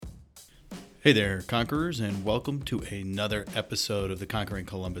Hey there, Conquerors, and welcome to another episode of the Conquering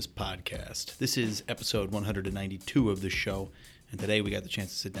Columbus podcast. This is episode 192 of the show, and today we got the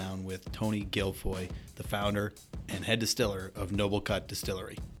chance to sit down with Tony Guilfoy, the founder and head distiller of Noble Cut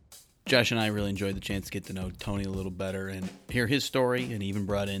Distillery. Josh and I really enjoyed the chance to get to know Tony a little better and hear his story, and even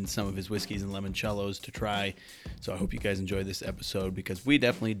brought in some of his whiskeys and limoncellos to try. So I hope you guys enjoyed this episode because we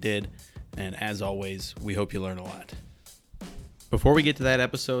definitely did, and as always, we hope you learn a lot. Before we get to that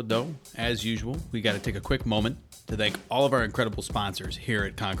episode, though, as usual, we got to take a quick moment to thank all of our incredible sponsors here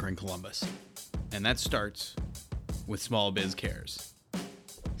at Conquering Columbus. And that starts with Small Biz Cares.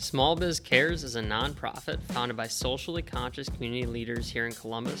 Small Biz Cares is a nonprofit founded by socially conscious community leaders here in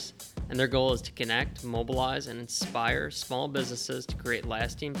Columbus, and their goal is to connect, mobilize, and inspire small businesses to create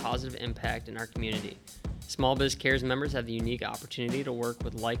lasting positive impact in our community. Small Biz Cares members have the unique opportunity to work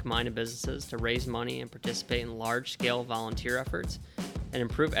with like-minded businesses to raise money and participate in large-scale volunteer efforts and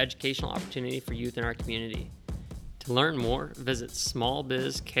improve educational opportunity for youth in our community. To learn more, visit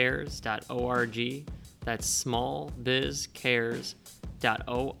smallbizcares.org. That's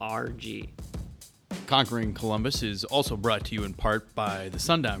smallbizcares.org. Conquering Columbus is also brought to you in part by the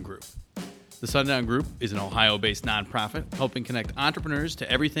Sundown Group. The Sundown Group is an Ohio-based nonprofit helping connect entrepreneurs to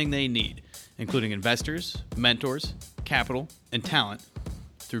everything they need, including investors, mentors, capital, and talent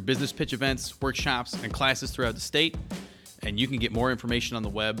through business pitch events, workshops, and classes throughout the state. And you can get more information on the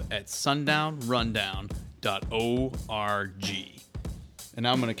web at sundownrundown.org. And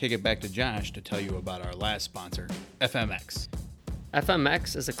now I'm going to kick it back to Josh to tell you about our last sponsor, FMX.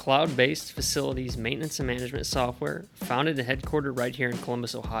 FMX is a cloud-based facilities maintenance and management software founded and headquartered right here in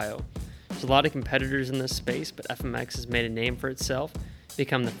Columbus, Ohio. There's a lot of competitors in this space, but FMX has made a name for itself,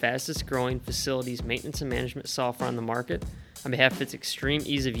 become the fastest growing facilities maintenance and management software on the market on behalf of its extreme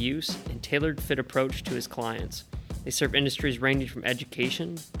ease of use and tailored fit approach to its clients. They serve industries ranging from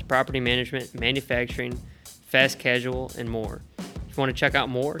education to property management, manufacturing, fast casual, and more. If you want to check out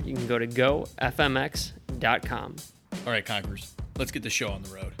more, you can go to gofmx.com. All right, Conquerors, let's get the show on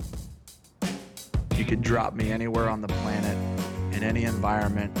the road. You could drop me anywhere on the planet, in any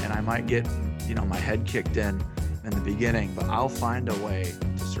environment, and I might get, my head kicked in the beginning, but I'll find a way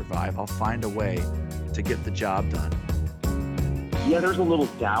to survive. I'll find a way to get the job done. Yeah, there's a little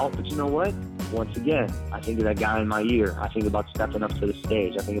doubt, but you know what? Once again, I think of that guy in my ear. I think about stepping up to the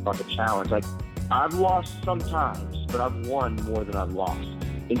stage. I think about the challenge. I've lost sometimes, but I've won more than I've lost.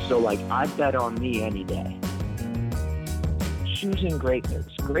 And so, I bet on me any day. Choosing greatness.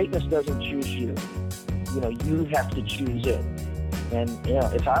 Greatness doesn't choose you. You have to choose it. And,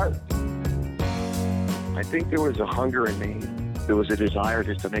 it's hard. I think there was a hunger in me. There was a desire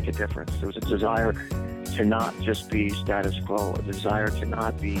just to make a difference. There was a desire to not just be status quo, a desire to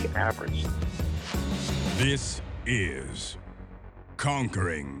not be average. This is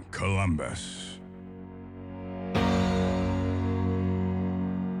Conquering Columbus.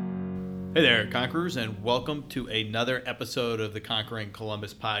 Hey there, Conquerors, and welcome to another episode of the Conquering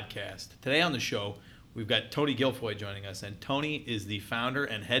Columbus podcast. Today on the show, we've got Tony Guilfoy joining us, and Tony is the founder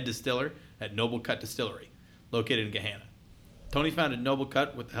and head distiller at Noble Cut Distillery, located in Gahanna. Tony founded Noble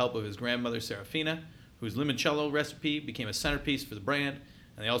Cut with the help of his grandmother, Serafina, whose limoncello recipe became a centerpiece for the brand,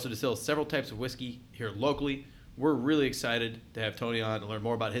 and they also distill several types of whiskey here locally. We're really excited to have Tony on to learn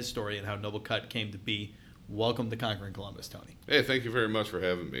more about his story and how Noble Cut came to be. Welcome to Conquering Columbus, Tony. Hey, thank you very much for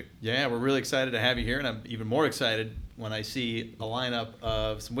having me. Yeah, we're really excited to have you here, and I'm even more excited when I see a lineup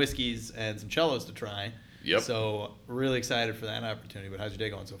of some whiskeys and some cellos to try. Yep. So, really excited for that opportunity, but how's your day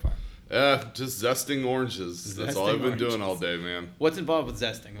going so far? Just zesting oranges. That's all I've been doing all day, man. What's involved with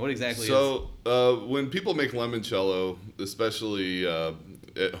zesting? What exactly is? So, when people make limoncello, especially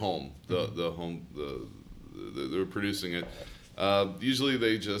at home, they're producing it. Usually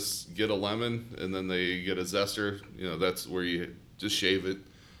they just get a lemon and then they get a zester. That's where you just shave it.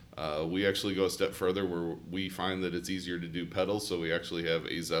 We actually go a step further where we find that it's easier to do petals, so we actually have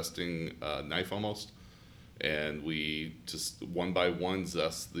a zesting knife almost. And we just one by one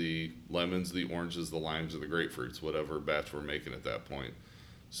zest the lemons, the oranges, the limes, or the grapefruits, whatever batch we're making at that point.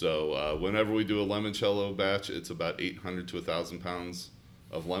 So whenever we do a limoncello batch, it's about 800 to 1,000 pounds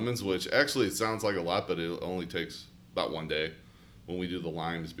of lemons, which actually it sounds like a lot, but it only takes about 1 day. When we do the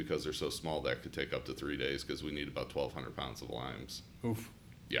limes, because they're so small, that could take up to 3 days because we need about 1,200 pounds of limes. Oof.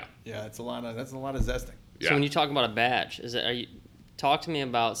 Yeah. Yeah, that's a lot of zesting. Yeah. So when you talk about a batch, talk to me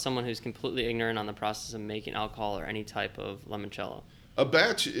about someone who's completely ignorant on the process of making alcohol or any type of limoncello. A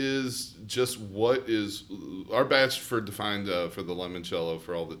batch is just what is our batch defined for the limoncello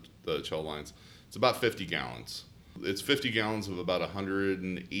for all the cello lines. It's about 50 gallons. It's 50 gallons of about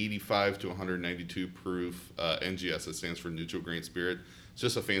 185 to 192 proof NGS. That stands for neutral grain spirit. It's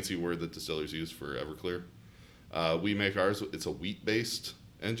just a fancy word that distillers use for Everclear. We make ours. It's a wheat-based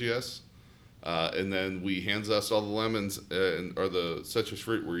NGS. And then we hand zest all the lemons or the citrus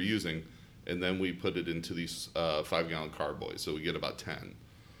fruit we're using, and then we put it into these 5-gallon carboys. So we get about 10.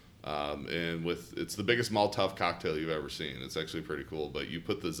 And it's the biggest Molotov cocktail you've ever seen. It's actually pretty cool. But you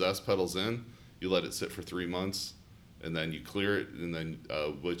put the zest petals in, you let it sit for 3 months, and then you clear it, and then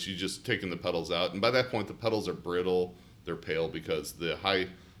but you just taking the petals out. And by that point, the petals are brittle. They're pale because the high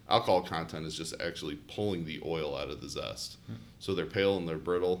alcohol content is just actually pulling the oil out of the zest. So they're pale and they're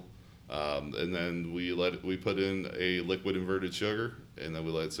brittle. And then we put in a liquid inverted sugar, and then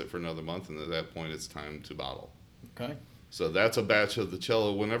we let it sit for another month, and at that point it's time to bottle. Okay. So that's a batch of the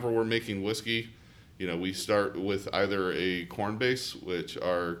Cello. Whenever we're making whiskey, we start with either a corn base, which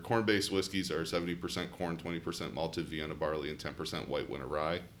our corn-based whiskeys are 70% corn, 20% malted Vienna barley, and 10% white winter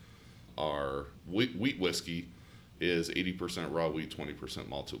rye. Our wheat whiskey is 80% raw wheat, 20%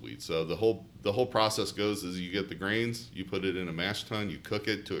 malted wheat. So the whole process goes is you get the grains, you put it in a mash tun, you cook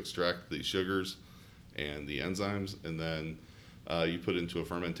it to extract the sugars and the enzymes, and then you put it into a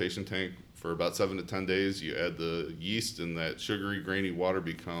fermentation tank for about 7 to 10 days. You add the yeast, and that sugary, grainy water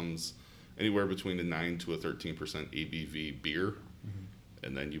becomes anywhere between a 9 to a 13% ABV beer.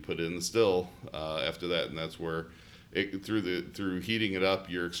 And then you put it in the still after that, and that's where through heating it up,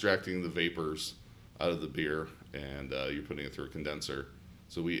 you're extracting the vapors out of the beer, and you're putting it through a condenser.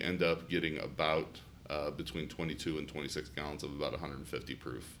 So we end up getting about between 22 and 26 gallons of about 150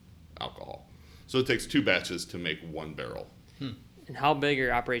 proof alcohol. So it takes 2 batches to make 1 barrel. And how big are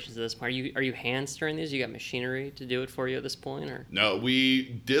your operations at this point? Are you hand stirring these? You got machinery to do it for you at this point, or? No,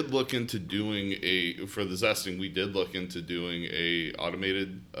 we did look into doing for the zesting, we did look into doing a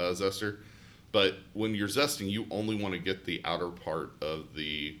automated zester. But when you're zesting, you only want to get the outer part of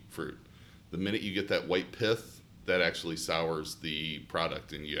the fruit. The minute you get that white pith, that actually sours the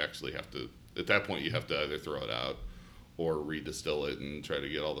product, and you actually have to, at that point, you have to either throw it out or redistill it and try to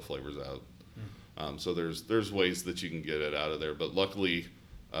get all the flavors out. So there's ways that you can get it out of there, but luckily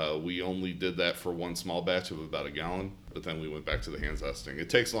we only did that for 1 small batch of about 1 gallon, but then we went back to the hand zesting. It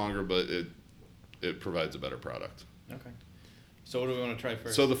takes longer, but it provides a better product. Okay. So what do we want to try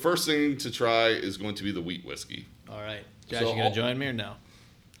first? So the first thing to try is going to be the wheat whiskey. All right. Josh, you gonna join me or no?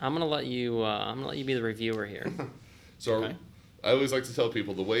 I'm gonna let you be the reviewer here. So Okay. I always like to tell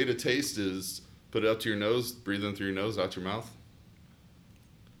people the way to taste is put it up to your nose, breathe in through your nose, out your mouth,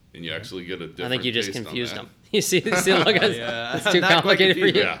 and you actually get a different. I think you just taste on confused that. them. You see, look, it's too Not quite complicated for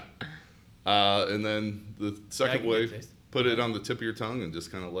you. Yeah. And then the second can way, get taste. put it on the tip of your tongue and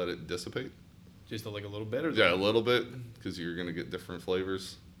just kind of let it dissipate. Just like a little bit, or Yeah, a little bit, because you're going to get different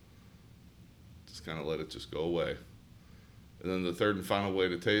flavors. Just kind of let it just go away. And then the third and final way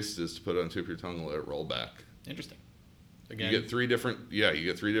to taste is to put it on the tip of your tongue and let it roll back. Interesting. Again, You get 3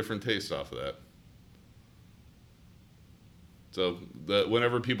 different tastes off of that. So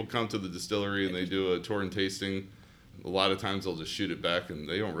whenever people come to the distillery and they do a tour and tasting, a lot of times they'll just shoot it back and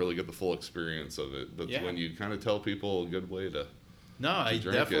they don't really get the full experience of it. But when you kind of tell people a good way to I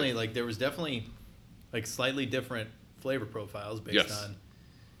drink definitely it. there was definitely slightly different flavor profiles based on.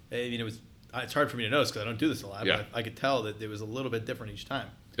 It was. It's hard for me to notice because I don't do this a lot. Yeah. But I could tell that it was a little bit different each time.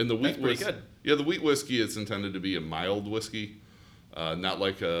 And the wheat That's pretty whiskey, good. Yeah, the wheat whiskey, it's intended to be a mild whiskey, not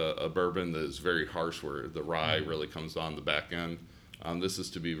like a bourbon that is very harsh where the rye really comes on the back end. This is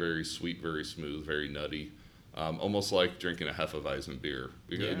to be very sweet, very smooth, very nutty, almost like drinking a Hefeweizen beer.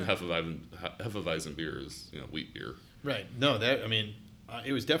 Because Hefeweizen beer is wheat beer. Right. No,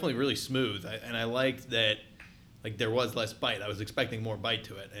 it was definitely really smooth, and I liked that. There was less bite. I was expecting more bite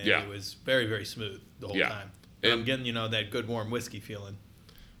to it, and it was very, very smooth the whole time. And I'm getting that good warm whiskey feeling.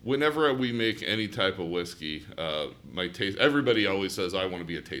 Whenever we make any type of whiskey, my taste. Everybody always says I want to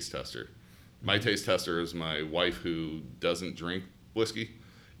be a taste tester. My taste tester is my wife, who doesn't drink whiskey.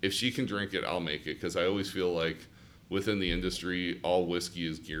 If she can drink it, I'll make it, because I always feel like within the industry, all whiskey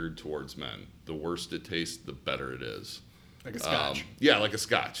is geared towards men. The worse it tastes, the better it is. Like a scotch. Yeah, like a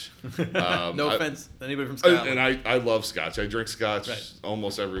scotch. No offense to anybody from Scotland. And I love scotch. I drink scotch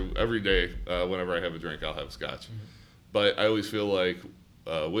almost every day. Whenever I have a drink, I'll have scotch. Mm-hmm. But I always feel like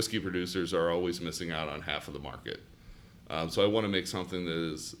whiskey producers are always missing out on half of the market. So I want to make something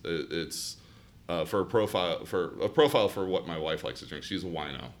that is it's for a profile for what my wife likes to drink. She's a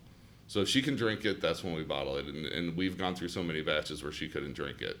wino. So if she can drink it, that's when we bottle it. And we've gone through so many batches where she couldn't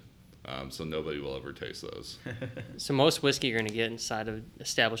drink it. So nobody will ever taste those. So most whiskey you're going to get inside of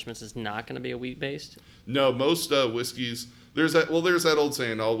establishments is not going to be a wheat-based? No, most whiskeys, there's that old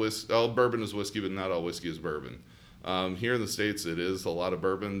saying, all bourbon is whiskey, but not all whiskey is bourbon. Here in the States, it is a lot of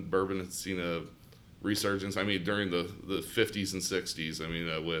bourbon. Bourbon has seen a resurgence. I mean, during the 50s and 60s, I mean,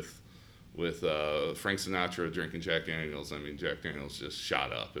 with Frank Sinatra drinking Jack Daniels, I mean, Jack Daniels just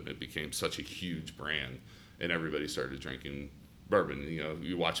shot up, and it became such a huge brand, and everybody started drinking bourbon. You know,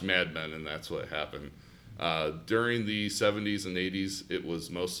 you watch Mad Men, and that's what happened. During the 70s and 80s, it was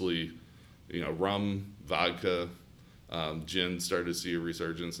mostly, you know, rum, vodka, gin started to see a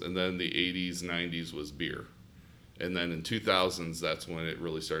resurgence, and then the 80s, 90s was beer. And then in 2000s, that's when it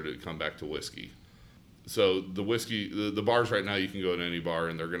really started to come back to whiskey. So the whiskey, the bars right now, you can go to any bar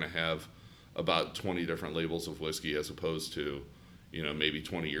and they're going to have about 20 different labels of whiskey, as opposed to, you know, maybe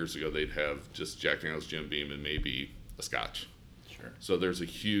 20 years ago, they'd have just Jack Daniel's, Jim Beam, and maybe a scotch. Sure. So there's a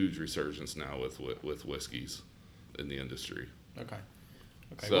huge resurgence now with whiskeys in the industry. Okay.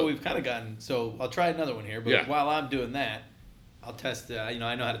 So- Well, we've kind of gotten. So I'll try another one here. But Yeah. while I'm doing that, I'll test. I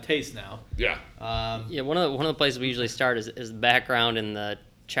know how to taste now. Yeah. Yeah, one of the places we usually start is the background and the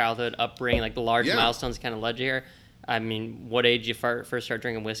childhood upbringing, like the large Yeah. milestones kind of led you here. I mean, what age you first start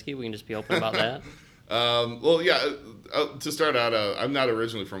drinking whiskey? We can just be open about that. Well, yeah. To start out, I'm not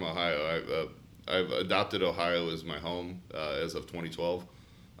originally from Ohio. I've adopted Ohio as my home as of 2012.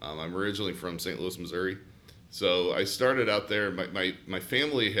 I'm originally from St. Louis, Missouri. So I started out there. My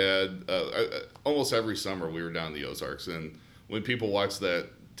family had almost every summer we were down in the Ozarks, and when people watch that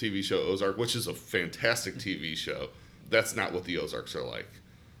TV show Ozark, which is a fantastic TV show, that's not what the Ozarks are like.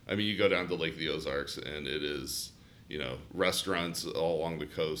 I mean, you go down to Lake of the Ozarks, and it is, you know, restaurants all along the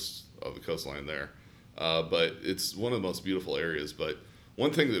coast of the coastline there. But it's one of the most beautiful areas. But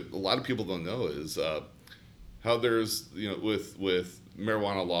one thing that a lot of people don't know is how there's, you know, with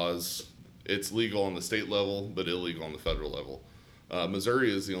marijuana laws, it's legal on the state level, but illegal on the federal level.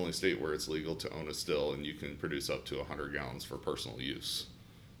 Missouri is the only state where it's legal to own a still, and you can produce up to 100 gallons for personal use.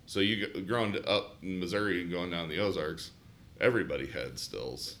 So growing up in Missouri and going down the Ozarks, everybody had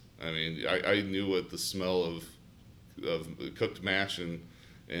stills. I mean, I knew what the smell of cooked mash and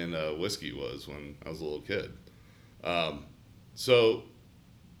whiskey was when I was a little kid. So,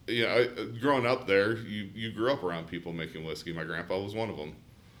 you know, growing up there, you grew up around people making whiskey. My grandpa was one of them.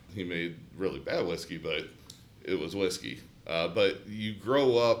 He made really bad whiskey, but it was whiskey. But you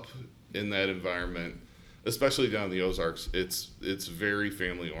grow up in that environment, especially down in the Ozarks. It's very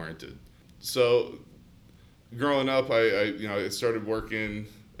family oriented. So growing up, I started working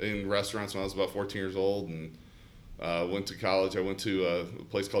in restaurants when I was about 14 years old, and went to college. I went to a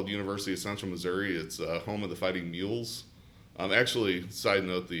place called University of Central Missouri. It's home of the Fighting Mules. Actually, side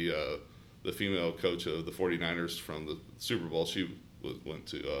note, the female coach of the 49ers from the Super Bowl, she went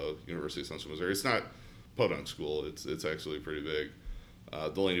to University of Central Missouri. It's not podunk school. It's actually pretty big.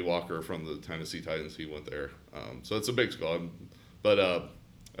 Delaney Walker from the Tennessee Titans, he went there. So it's a big school. But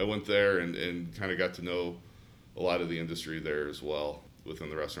I went there and kind of got to know a lot of the industry there as well within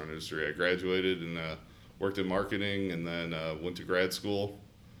the restaurant industry. I graduated and worked in marketing, and then went to grad school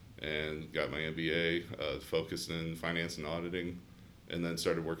and got my MBA, focused in finance and auditing, and then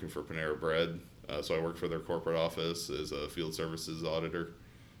started working for Panera Bread. So I worked for their corporate office as a field services auditor.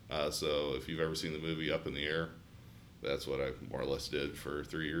 So if you've ever seen the movie Up in the Air, that's what I more or less did for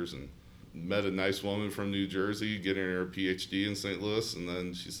 3 years, and met a nice woman from New Jersey, getting her PhD in St. Louis, and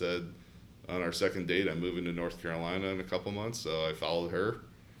then she said on our second date, I'm moving to North Carolina in a couple months, so I followed her,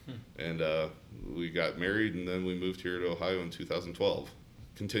 and we got married, and then we moved here to Ohio in 2012.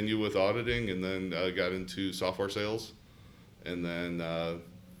 Continue with auditing, and then got into software sales, and then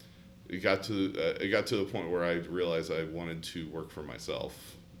it got to the point where I realized I wanted to work for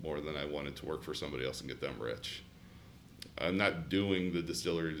myself more than I wanted to work for somebody else and get them rich. I'm not doing the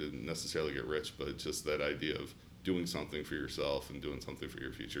distillery to necessarily get rich, but just that idea of doing something for yourself and doing something for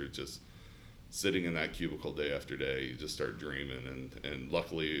your future. Just sitting in that cubicle day after day, you just start dreaming, and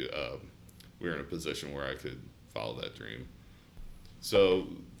luckily we were in a position where I could follow that dream. So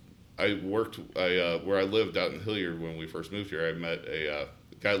I worked, where I lived out in Hilliard when we first moved here, I met a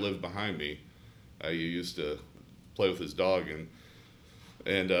guy that lived behind me. I used to play with his dog, and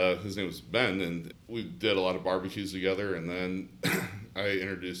his name was Ben, and we did a lot of barbecues together, and then I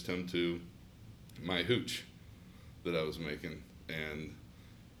introduced him to my hooch that I was making, and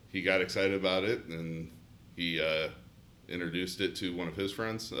he got excited about it, and he introduced it to one of his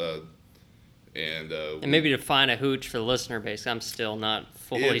friends, and maybe define a hooch for the listener base. I'm still not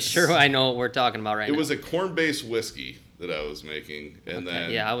fully sure I know what we're talking about right now. It was a corn-based whiskey that I was making, and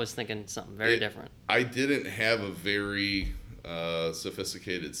then I was thinking something very different. I didn't have a very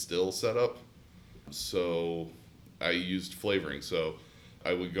sophisticated still setup, so I used flavoring. So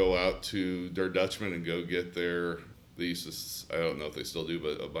I would go out to Der Dutchman and go get they used to, I don't know if they still do,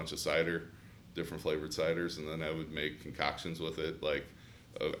 but a bunch of cider different flavored ciders, and then I would make concoctions with it. Like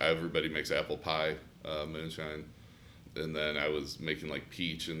everybody makes apple pie moonshine, and then I was making like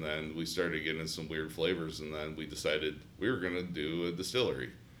peach, and then we started getting some weird flavors, and then we decided we were going to do a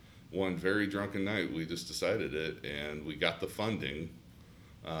distillery. One very drunken night, we just decided it, and we got the funding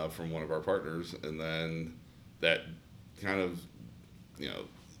from one of our partners, and then that kind of,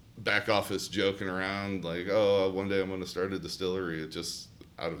 back office joking around, like, oh, one day I'm going to start a distillery. It just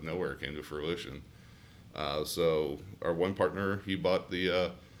out of nowhere came to fruition. So our one partner, he bought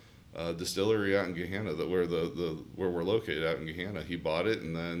the distillery out in Gahanna, where we're located out in Gahanna. He bought it,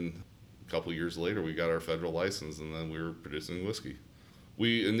 and then a couple years later, we got our federal license, and then we were producing whiskey.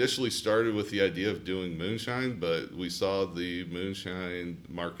 We initially started with the idea of doing moonshine, but we saw the moonshine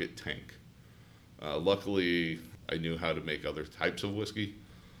market tank. Luckily, I knew how to make other types of whiskey,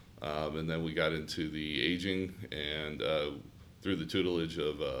 and then we got into the aging, and through the tutelage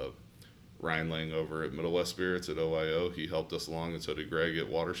of Ryan Lang over at Middle West Spirits at OIO, he helped us along, and so did Greg at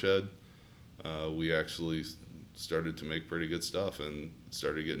Watershed. We actually started to make pretty good stuff and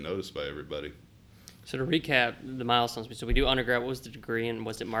started getting noticed by everybody. So to recap the milestones, so we do undergrad. What was the degree, and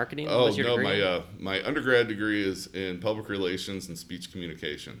was it marketing? Oh, what was your no, degree? my undergrad degree is in public relations and speech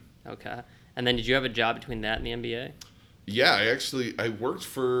communication. Okay. And then did you have a job between that and the MBA? Yeah, I worked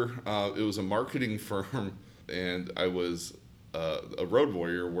for, it was a marketing firm, and I was a road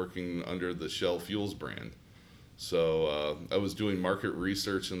warrior working under the Shell Fuels brand. So I was doing market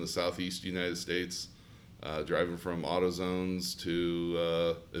research in the southeast United States, driving from AutoZones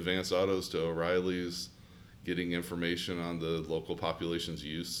to Advanced Autos to O'Reilly's, getting information on the local population's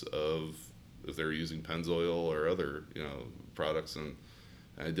use of, if they're using Pennzoil or other products. And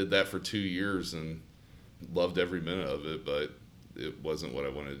I did that for 2 years and loved every minute of it, but it wasn't what I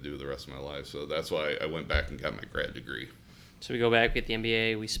wanted to do the rest of my life. So that's why I went back and got my grad degree. So we go back, get the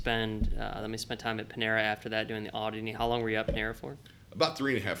MBA. We spend time at Panera after that doing the auditing. How long were you at Panera for? About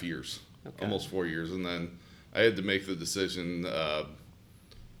 3.5 years, okay. Almost 4 years, and then I had to make the decision. Do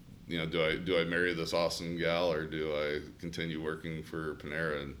I marry this awesome gal, or do I continue working for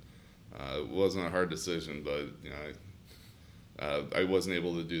Panera? And it wasn't a hard decision, but I wasn't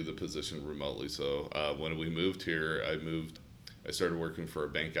able to do the position remotely. So when we moved here, I started working for a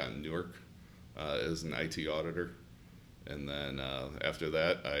bank out in Newark as an IT auditor. And then after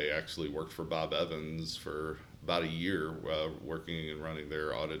that, I actually worked for Bob Evans for about a year, working and running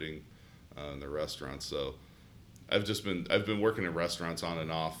their auditing in their restaurants. So I've been working in restaurants on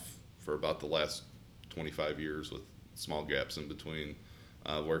and off for about the last 25 years with small gaps in between,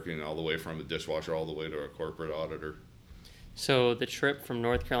 working all the way from a dishwasher all the way to a corporate auditor. So the trip from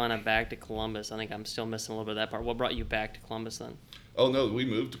North Carolina back to Columbus, I think I'm still missing a little bit of that part. What brought you back to Columbus then? Oh, no, we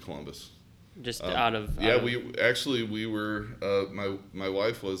moved to Columbus. Just we were, my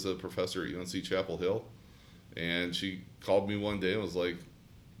wife was a professor at UNC Chapel Hill, and she called me one day and was like,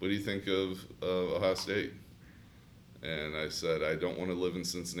 what do you think of Ohio State? And I said, I don't want to live in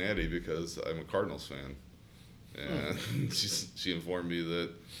Cincinnati because I'm a Cardinals fan. And she informed me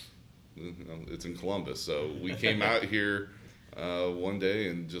that it's in Columbus. So we came out here one day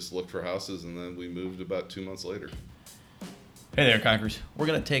and just looked for houses, and then we moved about 2 months later. Hey there, Conquerors. We're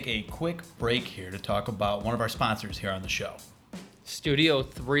going to take a quick break here to talk about one of our sponsors here on the show. Studio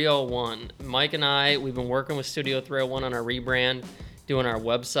 301. Mike and I, we've been working with Studio 301 on our rebrand, doing our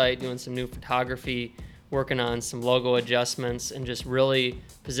website, doing some new photography, working on some logo adjustments, and just really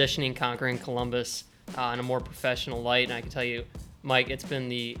positioning Conquering Columbus in a more professional light. And I can tell you, Mike, it's been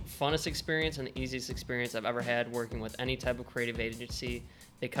the funnest experience and the easiest experience I've ever had working with any type of creative agency.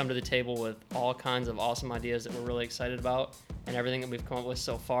 They come to the table with all kinds of awesome ideas that we're really excited about, and everything that we've come up with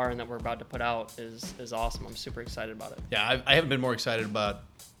so far and that we're about to put out is awesome. I'm super excited about it. Yeah, I haven't been more excited about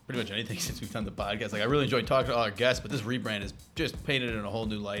pretty much anything since we've done the podcast. Like, I really enjoyed talking to all our guests, but this rebrand has just painted it in a whole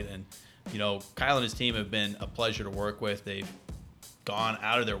new light. And, Kyle and his team have been a pleasure to work with. They've gone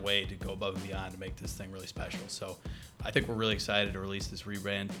out of their way to go above and beyond to make this thing really special. So I think we're really excited to release this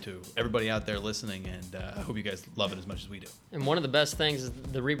rebrand to everybody out there listening, and I hope you guys love it as much as we do. And one of the best things is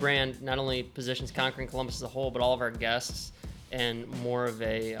the rebrand not only positions Conquering Columbus as a whole, but all of our guests in more of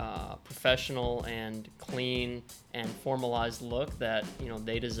a professional and clean and formalized look that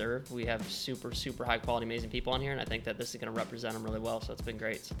they deserve. We have super, super high quality, amazing people on here, and I think that this is going to represent them really well. So it's been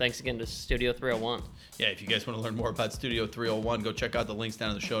great. So thanks again to Studio 301. Yeah, if you guys want to learn more about Studio 301, go check out the links down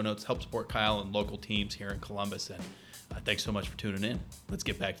in the show notes. Help support Kyle and local teams here in Columbus. And thanks so much for tuning in. Let's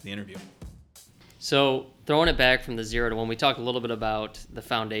get back to the interview. So throwing it back from the 0 to 1, we talked a little bit about the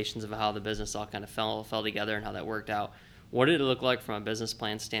foundations of how the business all kind of fell together and how that worked out. What did it look like from a business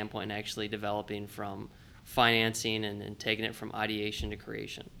plan standpoint and actually developing from financing and taking it from ideation to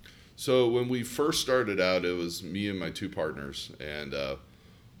creation? So when we first started out, it was me and my two partners, and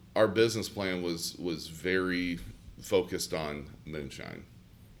our business plan was very focused on moonshine.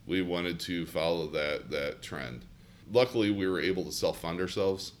 We wanted to follow that trend. Luckily, we were able to self-fund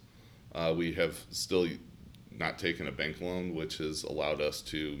ourselves. We have still not taken a bank loan, which has allowed us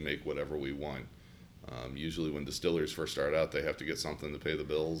to make whatever we want. Usually when distilleries first start out, they have to get something to pay the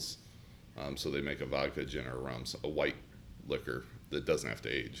bills. So they make a vodka, gin, or rum, a white liquor that doesn't have to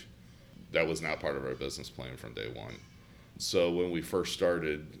age. That was not part of our business plan from day one. So when we first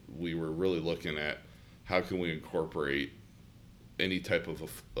started, we were really looking at how can we incorporate any type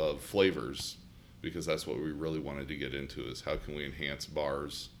of flavors, because that's what we really wanted to get into, is how can we enhance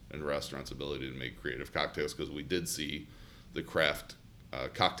bars and restaurants' ability to make creative cocktails, because we did see the craft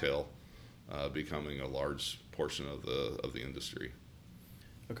cocktail becoming a large portion of the industry.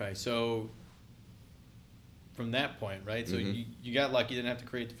 Okay, so from that point, right? So you got lucky, you didn't have to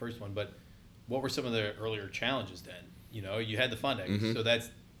create the first one, but what were some of the earlier challenges then? You know, you had the funding, so that's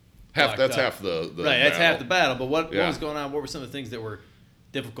half the right. battle. That's half the battle. But what was going on? What were some of the things that were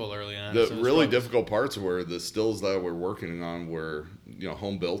difficult early on? The really difficult parts were the stills that we're working on were,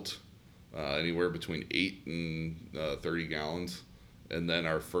 home built, anywhere between 8 and 30 gallons, and then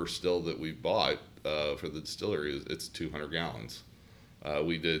our first still that we bought for the distillery it's 200 gallons.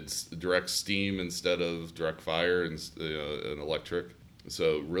 We did direct steam instead of direct fire and an electric.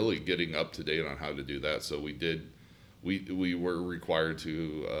 So really getting up to date on how to do that. So we were required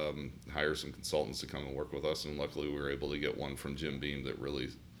to hire some consultants to come and work with us, and luckily we were able to get one from Jim Beam that really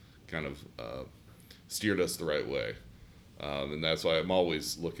kind of steered us the right way. And that's why I'm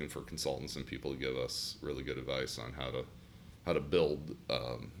always looking for consultants and people to give us really good advice on how to build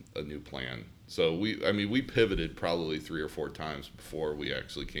a new plan. So we pivoted probably 3 or 4 times before we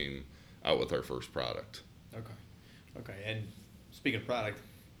actually came out with our first product. Okay. And speaking of product,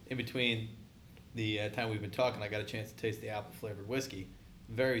 in between the time we've been talking, I got a chance to taste the apple flavored whiskey.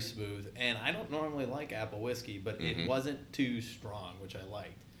 Very smooth, and I don't normally like apple whiskey, but it wasn't too strong, which I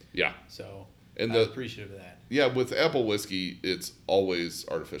liked. Yeah. So I was appreciative of that. Yeah, with apple whiskey, it's always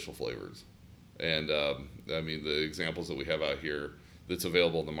artificial flavors. And, the examples that we have out here that's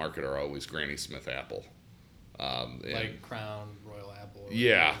available in the market are always Granny Smith apple. Like Crown Royal Apple.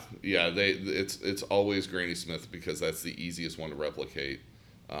 Yeah. It's always Granny Smith because that's the easiest one to replicate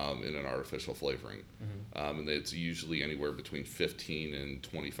in an artificial flavoring. And it's usually anywhere between 15 and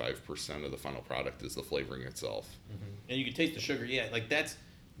 25% of the final product is the flavoring itself. And you can taste the sugar. Yeah, like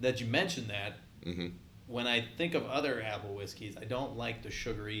that you mentioned that. When I think of other apple whiskeys, I don't like the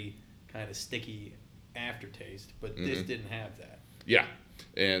sugary kind of sticky aftertaste, but this didn't have that. Yeah,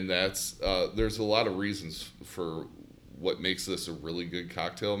 and that's there's a lot of reasons for what makes this a really good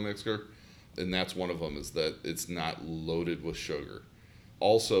cocktail mixer, and that's one of them is that it's not loaded with sugar.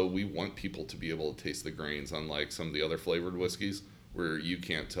 Also, we want people to be able to taste the grains, unlike some of the other flavored whiskeys where you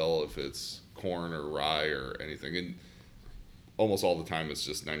can't tell if it's corn or rye or anything, and almost all the time it's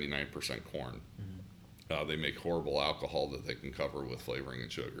just 99% corn. They make horrible alcohol that they can cover with flavoring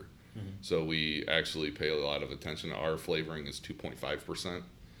and sugar. So we actually pay a lot of attention. Our flavoring is 2.5%.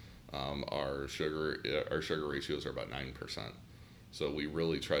 Our sugar ratios are about 9%. So we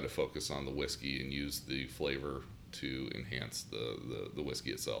really try to focus on the whiskey and use the flavor to enhance the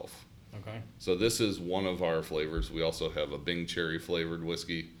whiskey itself. Okay. So this is one of our flavors. We also have a Bing Cherry flavored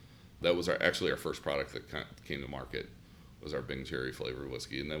whiskey. That was actually our first product that came to market, was our Bing Cherry flavored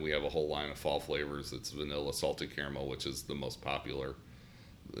whiskey. And then we have a whole line of fall flavors. It's vanilla, salted caramel, which is the most popular.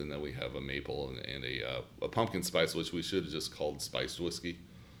 And then we have a maple and a pumpkin spice, which we should have just called spiced whiskey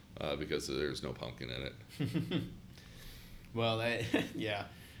because there's no pumpkin in it. Well,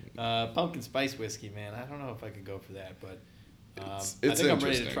 pumpkin spice whiskey, man. I don't know if I could go for that, but I think I'm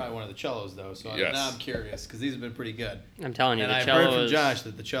ready to try one of the cellos, though. So now I'm curious because these have been pretty good. I'm telling you, and the I've cello heard from Josh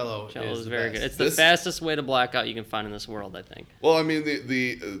that the cello is very best. good. It's the fastest way to black out you can find in this world, I think. Well, I mean,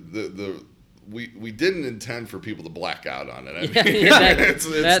 we didn't intend for people to black out on it. I mean,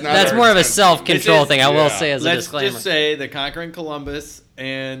 that's more of a self-control thing, I will say as a disclaimer. Let's just say that Conquering Columbus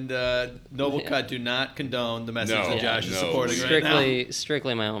and Noble Cut do not condone the message that Josh is supporting right now.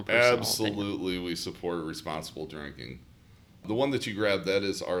 Strictly my own personal Absolutely, opinion. We support responsible drinking. The one that you grabbed, that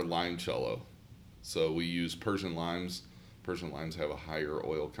is our lime cello. So we use Persian limes. Persian limes have a higher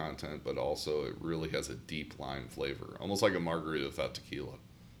oil content, but also it really has a deep lime flavor, almost like a margarita without tequila.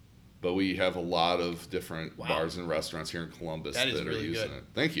 But we have a lot of different bars and restaurants here in Columbus that are really using it.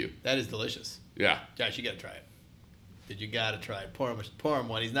 Thank you. That is delicious. Yeah. Josh, you got to try it. You got to try it. Pour him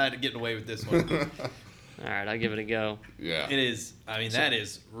one. He's not getting away with this one. All right, I'll give it a go. Yeah. It is. I mean, that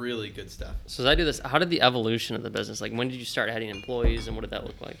is really good stuff. So as I do this, how did the evolution of the business, like when did you start having employees and what did that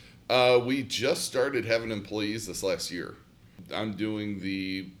look like? We just started having employees this last year. I'm doing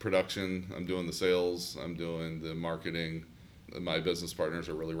the production, I'm doing the sales, I'm doing the marketing. My business partners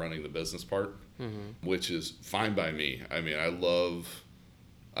are really running the business part, which is fine by me. I mean, I love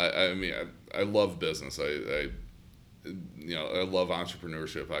business. I love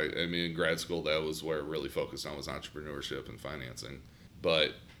entrepreneurship. I mean, in grad school, that was where I really focused on was entrepreneurship and financing.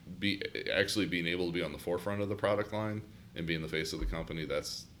 But actually being able to be on the forefront of the product line and being the face of the company,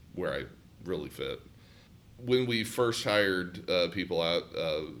 that's where I really fit. When we first hired people out,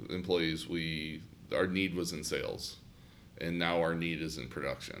 employees, our need was in sales, and now our need is in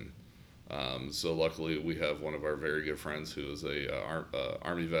production. So luckily, we have one of our very good friends who is a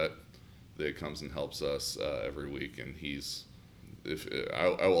Army vet that comes and helps us every week, and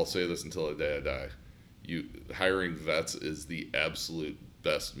I will say this until the day I die. Hiring vets is the absolute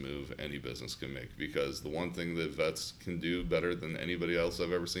best move any business can make, because the one thing that vets can do better than anybody else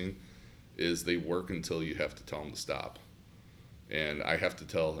I've ever seen is they work until you have to tell them to stop. And I have to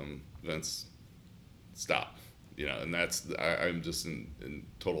tell him, Vince, stop. And I'm just in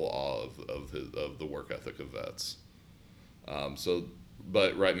total awe of the work ethic of vets.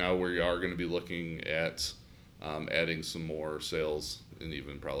 But right now we are going to be looking at adding some more sales and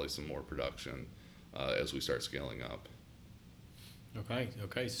even probably some more production as we start scaling up.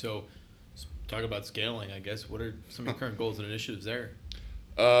 Okay. So talk about scaling, I guess. What are some of your current goals and initiatives there?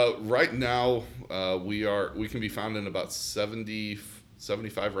 Right now, we can be found in about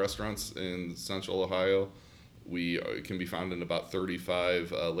 75 restaurants in Central Ohio. We can be found in about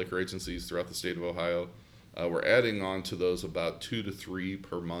 35 liquor agencies throughout the state of Ohio. We're adding on to those about 2 to 3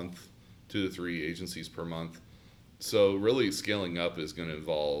 per month, 2 to 3 agencies per month. So really scaling up is going to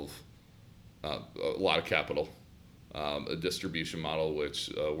involve a lot of capital, a distribution model, which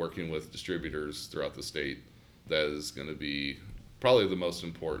working with distributors throughout the state, that is going to be probably the most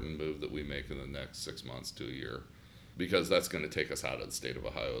important move that we make in the next 6 months to a year, because that's going to take us out of the state of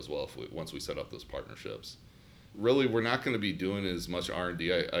Ohio as well once we set up those partnerships. Really, we're not going to be doing as much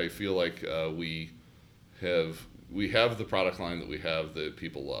R&D. I feel like we have the product line that we have that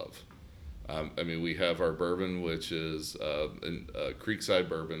people love. We have our bourbon, which is a Creekside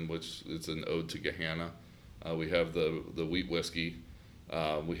bourbon, which is an ode to Gahanna. We have the wheat whiskey.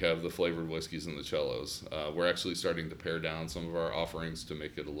 We have the flavored whiskeys and the cellos. We're actually starting to pare down some of our offerings to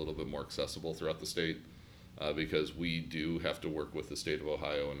make it a little bit more accessible throughout the state, because we do have to work with the state of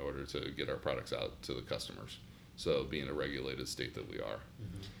Ohio in order to get our products out to the customers. So being a regulated state that we are.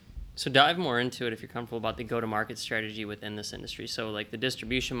 Mm-hmm. So dive more into it if you're comfortable about the go-to-market strategy within this industry. So like the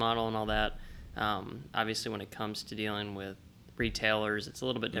distribution model and all that, obviously when it comes to dealing with retailers, it's a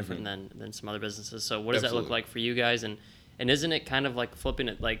little bit different than some other businesses. So what does that look like for you guys? And isn't it kind of like flipping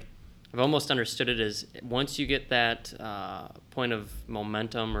it? Like I've almost understood it as once you get that point of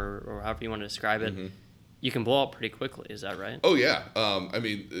momentum or however you want to describe it, you can blow up pretty quickly. Is that right? Oh, yeah.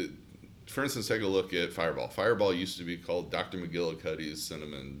 For instance, take a look at Fireball. Fireball used to be called Dr. McGillicuddy's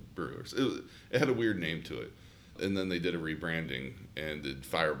Cinnamon Brewers. It had a weird name to it. And then they did a rebranding and did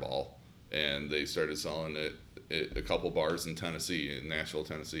Fireball. And they started selling it at a couple bars in Tennessee, in Nashville,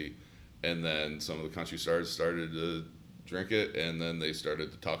 Tennessee. And then some of the country stars started to drink it. And then they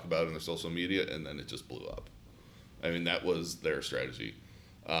started to talk about it on their social media. And then it just blew up. That was their strategy.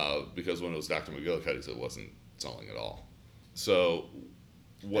 Because when it was Dr. McGillicuddy's, it wasn't selling at all. So...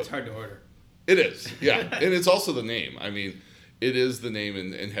 It's hard to order. It is, yeah. And it's also the name. It is the name,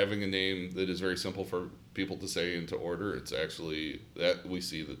 and having a name that is very simple for people to say and to order, it's actually, that we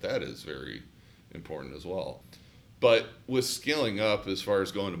see that is very important as well. But with scaling up, as far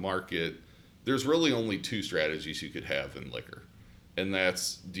as going to market, there's really only 2 strategies you could have in liquor. And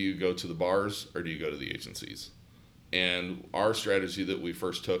that's, do you go to the bars or do you go to the agencies? And our strategy that we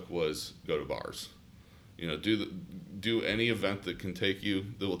first took was go to bars. Do any event that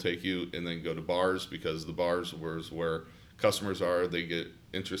will take you, and then go to bars, because the bars was where customers are. They get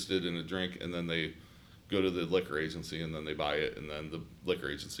interested in a drink, and then they go to the liquor agency, and then they buy it, and then the liquor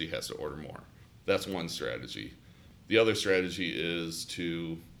agency has to order more. That's one strategy. The other strategy is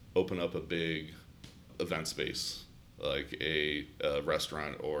to open up a big event space, like a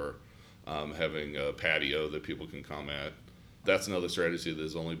restaurant, or having a patio that people can come at. That's another strategy that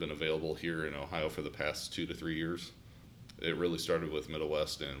has only been available here in Ohio for the past 2 to 3 years. It really started with Middle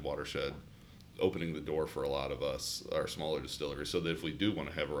West and Watershed, opening the door for a lot of us, our smaller distilleries, so that if we do want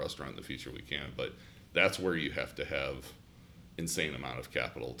to have a restaurant in the future, we can. But that's where you have to have insane amount of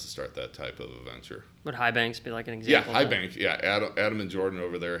capital to start that type of a venture. Would High Banks be like an example? Yeah, High Bank. Yeah, Adam and Jordan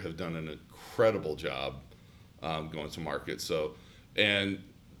over there have done an incredible job going to market. So, and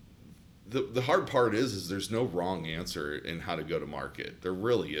the hard part is there's no wrong answer in how to go to market. There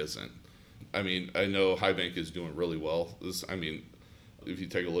really isn't. I mean, I know High Bank is doing really well. If you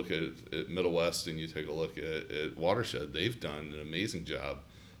take a look at Middle West and you take a look at Watershed, they've done an amazing job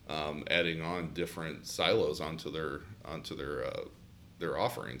adding on different silos onto their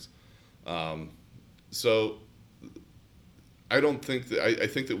offerings. So I don't think that I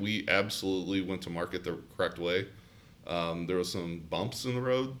think that we absolutely went to market the correct way. There was some bumps in the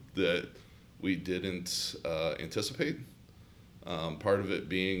road that we didn't anticipate. Part of it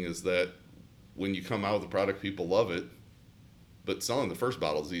being is that when you come out with a product, people love it, but selling the first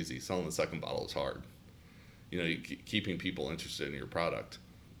bottle is easy. Selling the second bottle is hard. Keeping people interested in your product.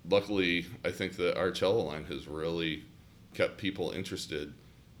 Luckily, I think that our cello line has really kept people interested,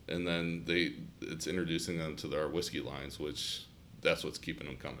 and then it's introducing them to our whiskey lines, which that's what's keeping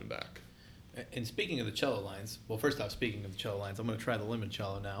them coming back. And speaking of the cello lines, well, first off, speaking of the cello lines, I'm going to try the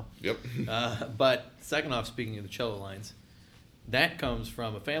limoncello now. Yep. But second off, speaking of the cello lines, that comes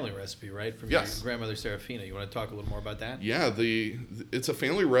from a family recipe, right? From your grandmother Serafina. You want to talk a little more about that? Yeah, it's a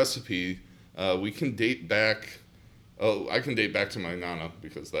family recipe. We can date back. Oh, I can date back to my nana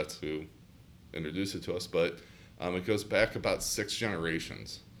because that's who introduced it to us. But it goes back about 6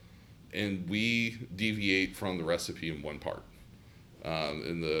 generations, and we deviate from the recipe in one part.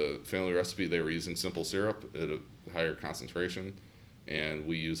 In the family recipe, they were using simple syrup at a higher concentration, and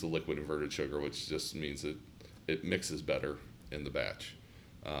we use the liquid inverted sugar, which just means that it mixes better in the batch,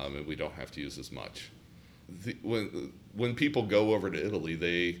 and we don't have to use as much. When people go over to Italy,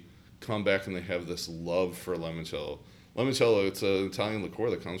 they come back and they have this love for limoncello. Limoncello, it's an Italian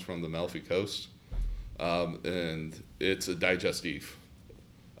liqueur that comes from the Amalfi Coast, and it's a digestive.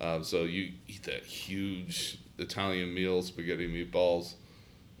 So you eat that huge Italian meal, spaghetti meatballs,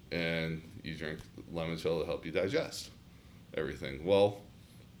 and you drink limoncello to help you digest everything. Well,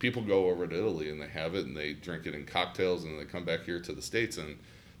 people go over to Italy and they have it and they drink it in cocktails, and they come back here to the States and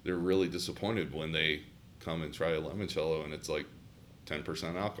they're really disappointed when they come and try a limoncello and it's like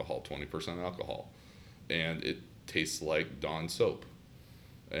 10% alcohol, 20% alcohol, and it tastes like Dawn soap,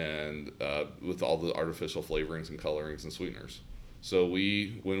 and with all the artificial flavorings and colorings and sweeteners. So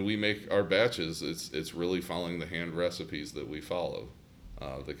when we make our batches, it's really following the hand recipes that we follow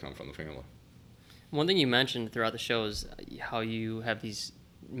that come from the family. One thing you mentioned throughout the show is how you have these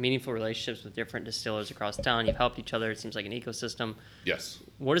meaningful relationships with different distillers across town. You've helped each other. It seems like an ecosystem. Yes.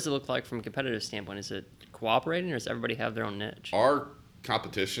 What does it look like from a competitive standpoint? Is it cooperating, or does everybody have their own niche? Our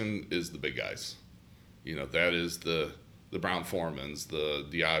competition is the big guys. That is the Brown Formans, the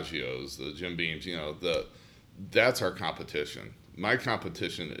Diageos, the Jim Beams. That's our competition. My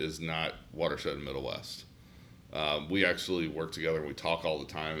competition is not Watershed and Middle West. We actually work together and we talk all the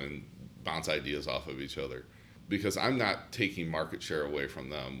time and bounce ideas off of each other, because I'm not taking market share away from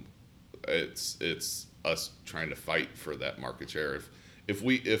them. It's us trying to fight for that market share.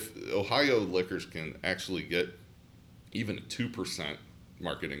 If Ohio liquors can actually get even a 2%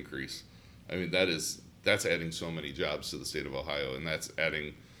 market increase, I mean that's adding so many jobs to the state of Ohio, and that's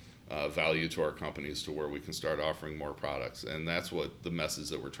adding value to our companies to where we can start offering more products. And that's what the message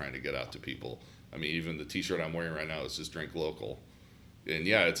that we're trying to get out to people. I mean, even the t-shirt I'm wearing right now is just drink local. And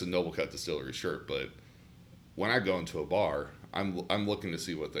yeah, it's a Noble Cut Distillery shirt, but when I go into a bar, I'm looking to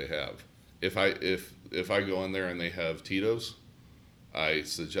see what they have. If I go in there and they have Tito's, I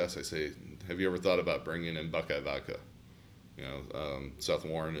say, have you ever thought about bringing in Buckeye vodka? Seth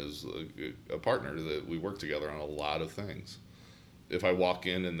Warren is a partner that we work together on a lot of things. If I walk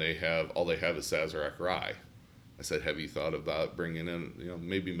in and all they have is Sazerac rye, I said, have you thought about bringing in,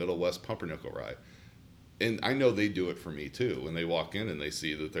 maybe Middle West Pumpernickel rye? And I know they do it for me too. When they walk in and they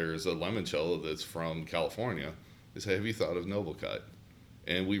see that there's a limoncello that's from California, they say, have you thought of Noble Cut?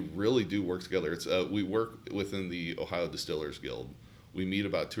 And we really do work together. We work within the Ohio Distillers Guild. We meet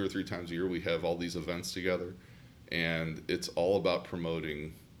about 2 or 3 times a year. We have all these events together, and it's all about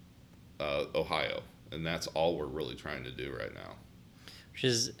promoting Ohio, and that's all we're really trying to do right now. Which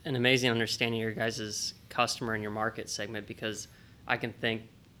is an amazing understanding of your guys' customer and your market segment, because I can think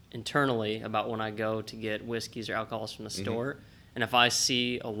internally about when I go to get whiskeys or alcohols from the store, and if I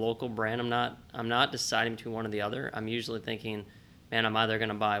see a local brand, I'm not deciding between one or the other. I'm usually thinking, man, I'm either going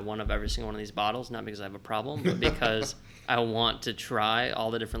to buy one of every single one of these bottles, not because I have a problem, but because I want to try all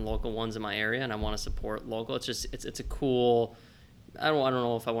the different local ones in my area, and I want to support local. It's a cool, I don't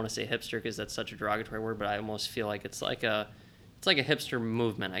know if I want to say hipster because that's such a derogatory word, but I almost feel like it's like a hipster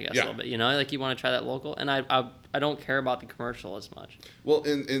movement, I guess, a little bit. Like you want to try that local, and I don't care about the commercial as much. Well,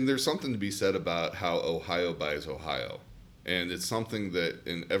 and there's something to be said about how Ohio buys Ohio, and it's something that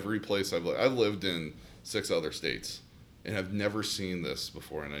in every place I've lived in 6 other states, and I've never seen this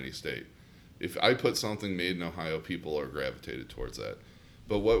before in any state. If I put something made in Ohio, people are gravitated towards that.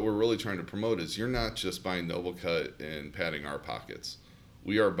 But what we're really trying to promote is you're not just buying Noble Cut and padding our pockets.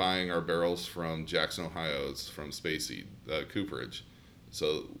 We are buying our barrels from Jackson, Ohio. It's from Spacey, Cooperage.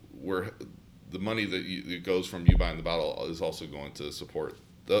 So the money that goes from you buying the bottle is also going to support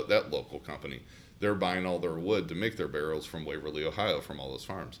that local company. They're buying all their wood to make their barrels from Waverly, Ohio, from all those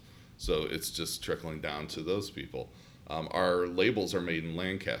farms. So it's just trickling down to those people. Our labels are made in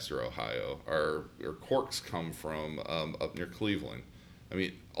Lancaster, Ohio. Our corks come from up near Cleveland. I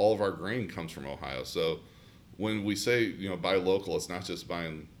mean, all of our grain comes from Ohio. So when we say, buy local, it's not just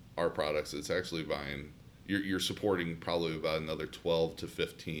buying our products. It's actually buying, you're supporting probably about another 12 to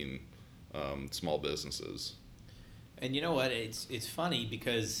 15 small businesses. And you know what? It's funny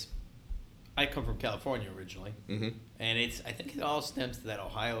because I come from California originally, Mm-hmm. and I think it all stems to that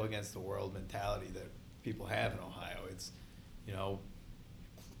Ohio against the world mentality that people have in Ohio. It's,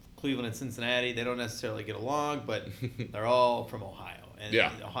 Cleveland and Cincinnati, they don't necessarily get along, but they're all from Ohio. And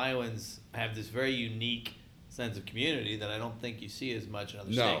Yeah. Ohioans have this very unique sense of community that I don't think you see as much in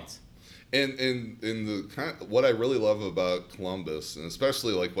other No. states. And what I really love about Columbus, and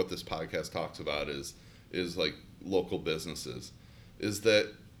especially like what this podcast talks about is like local businesses, is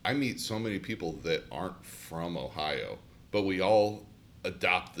that I meet so many people that aren't from Ohio, but we all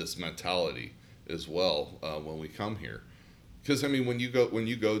adopt this mentality as well when we come here. Because when you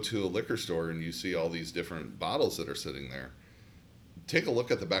go to a liquor store and you see all these different bottles that are sitting there, take a look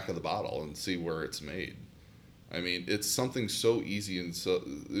at the back of the bottle and see where it's made. It's something so easy, and so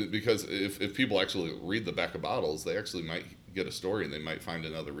because if people actually read the back of bottles, they actually might get a story and they might find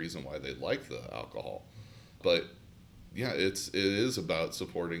another reason why they like the alcohol. But yeah, it is about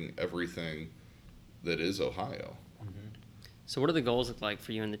supporting everything that is Ohio. So what do the goals look like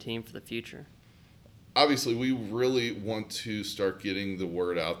for you and the team for the future? Obviously, we really want to start getting the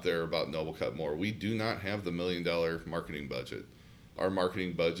word out there about Noble Cut more. We do not have the $1 million marketing budget. Our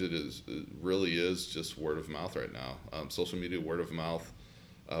marketing budget really is just word of mouth right now. Social media, word of mouth.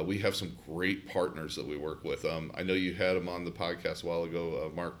 We have some great partners that we work with. I know you had him on the podcast a while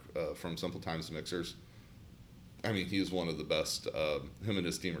ago, Mark from Simple Times Mixers. He's one of the best. Him and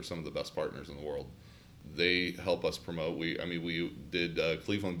his team are some of the best partners in the world. They help us promote. We did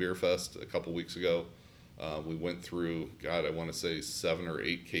Cleveland Beer Fest a couple weeks ago. We went through, I want to say 7 or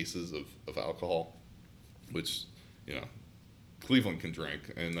 8 cases of alcohol, which, Cleveland can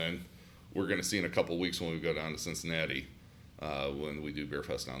drink. And then we're going to see in a couple weeks when we go down to Cincinnati when we do Beer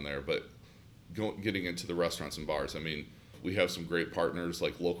Fest down there. But getting into the restaurants and bars, we have some great partners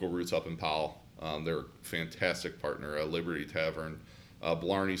like Local Roots up in Powell. They're a fantastic partner, Liberty Tavern,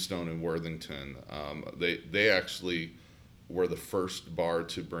 Blarney Stone in Worthington. They actually were the first bar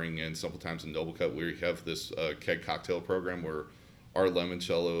to bring in Simple Times and Noble Cut. We have this keg cocktail program where our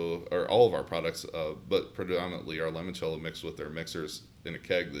limoncello, or all of our products, but predominantly our limoncello mixed with their mixers in a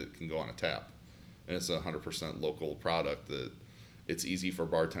keg that can go on a tap. And it's a 100% local product that it's easy for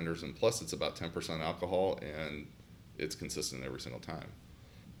bartenders, and plus it's about 10% alcohol, and it's consistent every single time.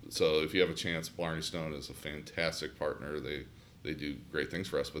 So if you have a chance, Blarney Stone is a fantastic partner. They do great things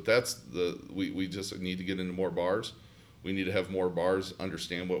for us. But we just need to get into more bars. We need to have more bars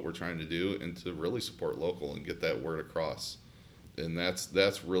understand what we're trying to do and to really support local and get that word across. And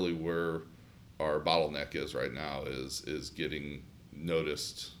that's really where our bottleneck is right now is getting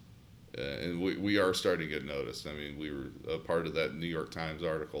noticed. And we are starting to get noticed. We were a part of that New York Times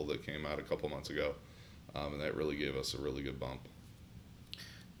article that came out a couple months ago, and that really gave us a really good bump.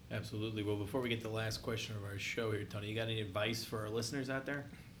 Absolutely. Well, before we get to the last question of our show here, Tony, you got any advice for our listeners out there?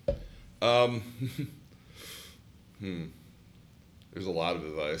 There's a lot of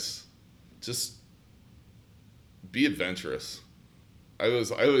advice. Just be adventurous. I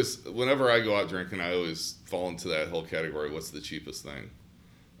always, whenever I go out drinking, I always fall into that whole category. What's the cheapest thing?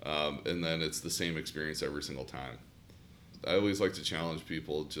 And then it's the same experience every single time. I always like to challenge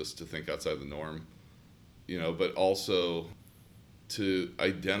people just to think outside the norm, but also to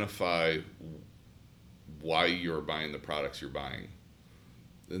identify why you're buying the products you're buying.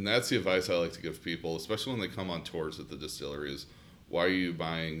 And that's the advice I like to give people, especially when they come on tours at the distillery, is why are you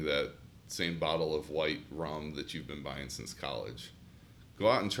buying that same bottle of white rum that you've been buying since college? Go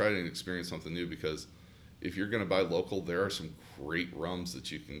out and try to experience something new, because if you're going to buy local, there are some great rums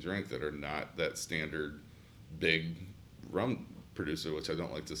that you can drink that are not that standard big rum producer, which I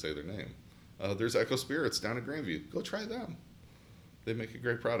don't like to say their name. There's Echo Spirits down at Grandview. Go try them. They make a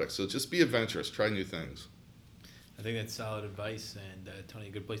great product. So just be adventurous. Try new things. I think that's solid advice. And, Tony,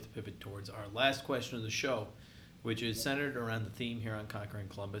 a good place to pivot towards our last question of the show, which is centered around the theme here on Conquering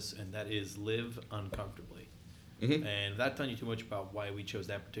Columbus, and that is live uncomfortably. And without telling you too much about why we chose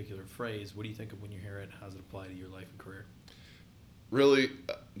that particular phrase, what do you think of when you hear it? How does it apply to your life and career? Really,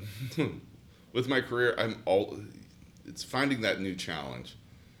 with my career, it's finding that new challenge.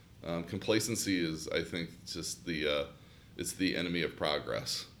 Complacency is, I think, just it's the enemy of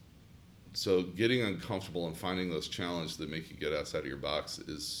progress. So getting uncomfortable and finding those challenges that make you get outside of your box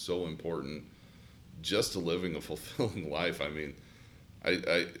is so important just to living a fulfilling life. I mean,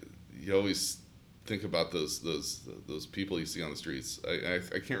 you always think about those people you see on the streets.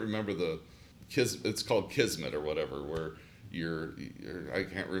 I can't remember it's called kismet or whatever, where I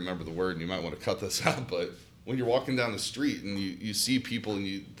can't remember the word, and you might want to cut this out, but when you're walking down the street and you see people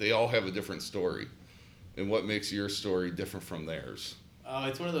and they all have a different story, and what makes your story different from theirs? Oh,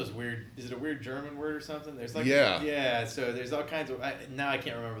 it's one of those weird. Is it a weird German word or something? There's like yeah. So there's all kinds of. Now I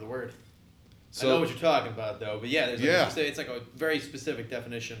can't remember the word. So, I know what you're talking about though, but yeah, it's like a very specific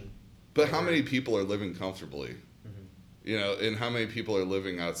definition. But how many people are living comfortably? Mm-hmm. And how many people are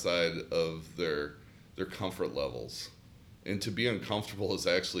living outside of their comfort levels? And to be uncomfortable is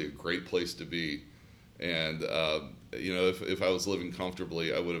actually a great place to be. And if I was living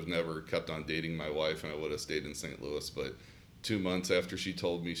comfortably, I would have never kept on dating my wife, and I would have stayed in St. Louis. But 2 months after she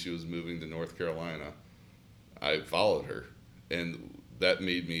told me she was moving to North Carolina, I followed her, and that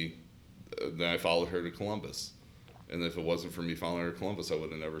made me. Then I followed her to Columbus, and if it wasn't for me following her to Columbus, I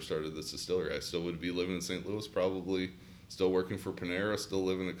would have never started this distillery. I still would be living in St. Louis, probably still working for Panera, still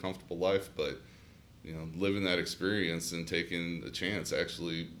living a comfortable life. But living that experience and taking a chance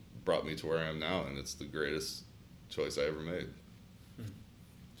actually brought me to where I am now, and it's the greatest choice I ever made.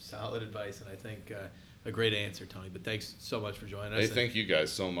 Solid advice, and I think a great answer, Tony. But thanks so much for joining us. Hey, thank you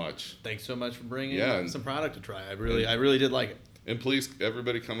guys so much. Thanks so much for bringing some product to try. I really did like it. And please,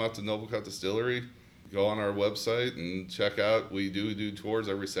 everybody, come out to Noble Cut Distillery. Go on our website and check out. We do tours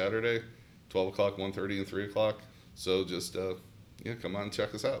every Saturday, 12 o'clock, 1:30, and 3 o'clock. So just come on and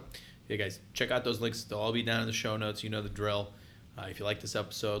check us out. Yeah, guys, check out those links. They'll all be down in the show notes. You know the drill. If you like this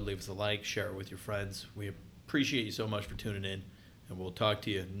episode, leave us a like, share it with your friends. We appreciate you so much for tuning in, and we'll talk to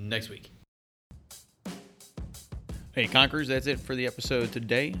you next week. Hey, Conquerors, that's it for the episode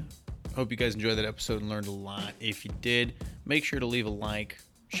today. Hope you guys enjoyed that episode and learned a lot. If you did, make sure to leave a like,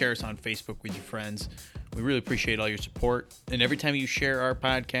 share us on Facebook with your friends. We really appreciate all your support. And every time you share our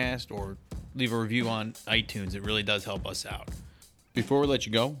podcast or leave a review on iTunes, it really does help us out. Before we let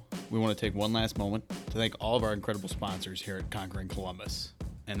you go, we want to take one last moment to thank all of our incredible sponsors here at Conquering Columbus.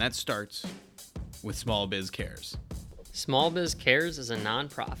 And that starts with Small Biz Cares. Small Biz Cares is a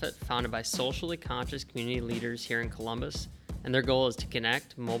nonprofit founded by socially conscious community leaders here in Columbus, and their goal is to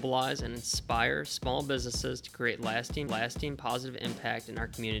connect, mobilize, and inspire small businesses to create lasting positive impact in our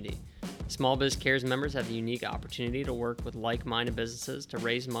community. Small Biz Cares members have a unique opportunity to work with like-minded businesses to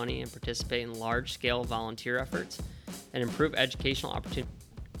raise money and participate in large-scale volunteer efforts and improve educational opportunities.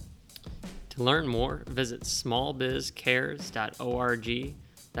 To learn more, visit smallbizcares.org.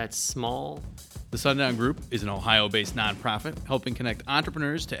 That's small. The Sundown Group is an Ohio-based nonprofit helping connect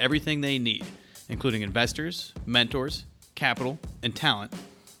entrepreneurs to everything they need, including investors, mentors, capital, and talent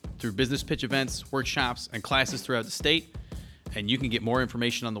through business pitch events, workshops, and classes throughout the state. And you can get more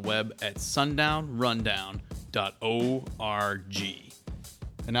information on the web at sundownrundown.org.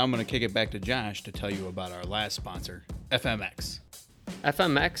 And now I'm going to kick it back to Josh to tell you about our last sponsor, FMX.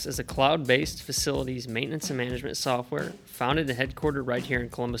 FMX is a cloud-based facilities maintenance and management software founded and headquartered right here in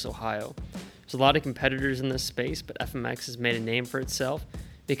Columbus, Ohio. There's a lot of competitors in this space, but FMX has made a name for itself,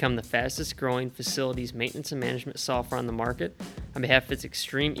 become the fastest growing facilities maintenance and management software on the market on behalf of its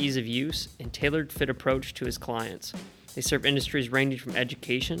extreme ease of use and tailored fit approach to its clients. They serve industries ranging from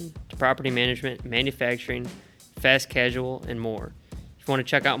education to property management, manufacturing, fast casual, and more. If you want to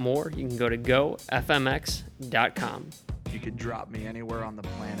check out more, you can go to gofmx.com. You could drop me anywhere on the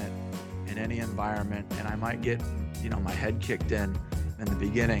planet, in any environment, and I might get, my head kicked in the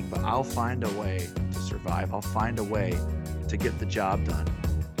beginning, but I'll find a way to survive. I'll find a way to get the job done.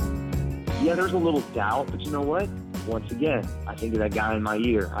 Yeah, there's a little doubt, but you know what? Once again, I think of that guy in my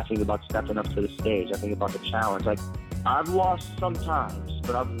ear. I think about stepping up to the stage. I think about the challenge. I've lost sometimes,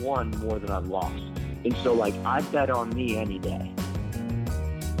 but I've won more than I've lost. And so, I bet on me any day.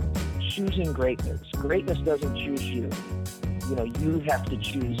 Choosing greatness. Greatness doesn't choose you. You have to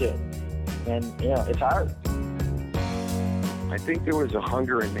choose it. And, it's hard. I think there was a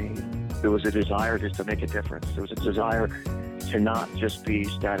hunger in me. There was a desire just to make a difference. There was a desire to not just be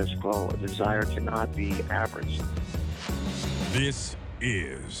status quo, a desire to not be average. This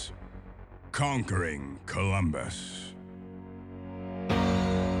is Conquering Columbus.